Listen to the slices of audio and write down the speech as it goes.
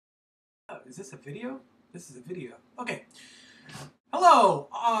Is this a video? This is a video. Okay. Hello.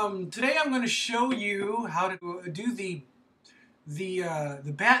 Today I'm going to show you how to do the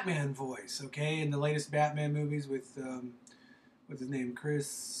Batman voice. Okay, in the latest Batman movies with what's his name, Chris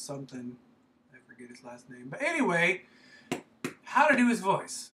something. I forget his last name. But anyway, how to do his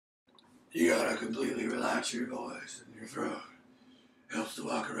voice. You gotta completely relax your voice and your throat. Helps to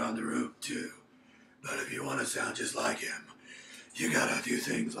walk around the room too. But if you want to sound just like him, you gotta do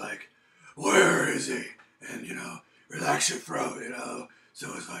things like, where is he? And, relax your throat,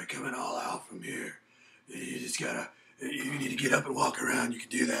 so it's like coming all out from here. You just gotta, you need to get up and walk around, you can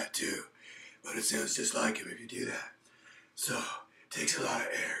do that too. But it sounds just like him if you do that. So, it takes a lot of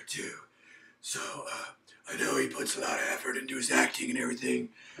air too. So, I know he puts a lot of effort into his acting and everything.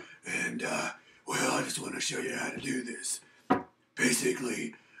 And, well, I just want to show you how to do this.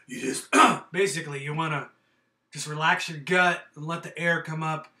 Basically, you just... Basically, you want to just relax your gut and let the air come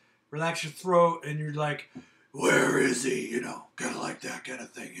up. Relax your throat, and you're like, where is he? Kind of like that kind of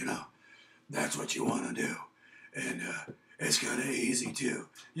thing, That's what you want to do. And it's kind of easy, too.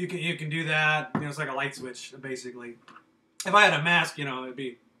 You can do that. It's like a light switch, basically. If I had a mask, it'd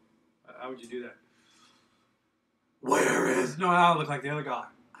be... How would you do that? Where is... No, I look like the other guy.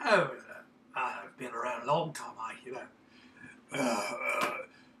 Oh, I've been around a long time,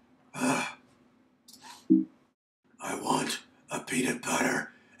 I want a peanut butter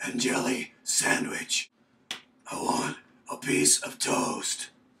and jelly sandwich. I want a piece of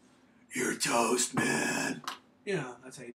toast. You're toast, man. That's how you